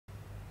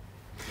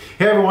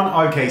Hey everyone,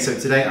 okay, so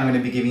today I'm going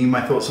to be giving you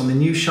my thoughts on the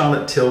new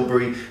Charlotte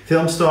Tilbury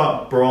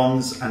Filmstar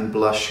Bronze and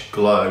Blush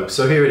Glow.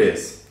 So here it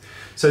is.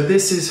 So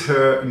this is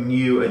her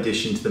new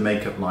addition to the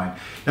makeup line.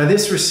 Now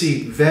this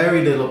received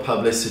very little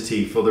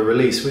publicity for the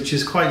release, which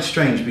is quite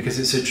strange because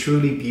it's a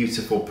truly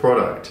beautiful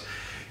product.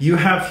 You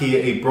have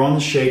here a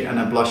bronze shade and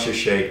a blusher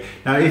shade.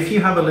 Now if you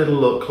have a little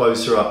look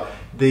closer up,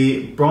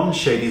 the bronze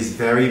shade is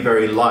very,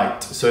 very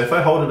light. So if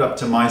I hold it up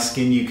to my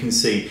skin, you can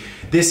see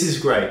this is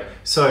great.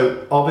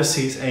 So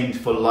obviously it's aimed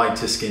for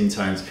lighter skin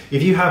tones.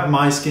 If you have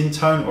my skin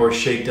tone or a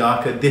shade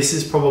darker, this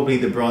is probably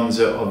the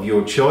bronzer of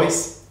your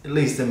choice, at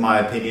least in my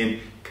opinion,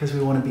 because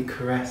we want to be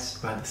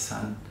caressed by the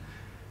sun,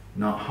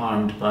 not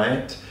harmed by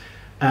it.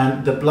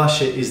 And the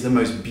blusher is the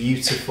most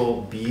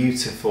beautiful,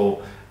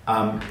 beautiful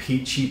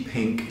peachy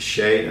pink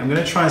shade. I'm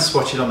going to try and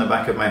swatch it on the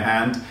back of my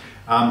hand.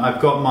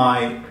 I've got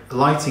my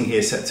lighting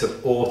here set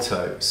to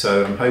auto,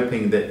 so I'm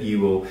hoping that you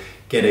will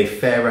get a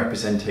fair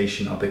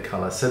representation of the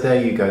color. So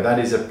there you go, that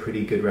is a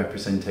pretty good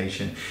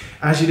representation.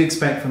 As you'd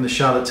expect from the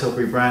Charlotte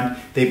Tilbury brand,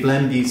 they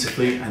blend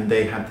beautifully and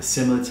they have the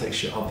similar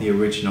texture of the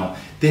original.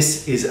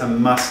 This is a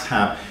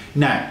must-have.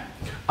 Now,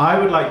 I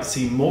would like to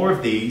see more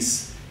of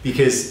these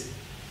because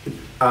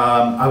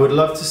I would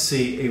love to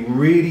see a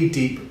really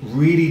deep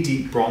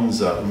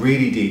bronzer,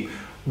 really deep,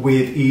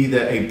 with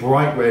either a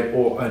bright red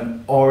or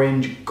an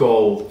orange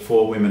gold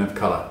for women of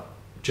color.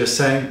 Just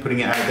saying,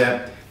 putting it out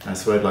there,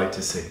 that's what I'd like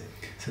to see.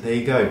 So there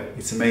you go,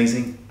 it's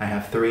amazing. I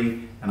have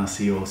 3 and I'll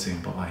see you all soon,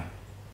 bye-bye.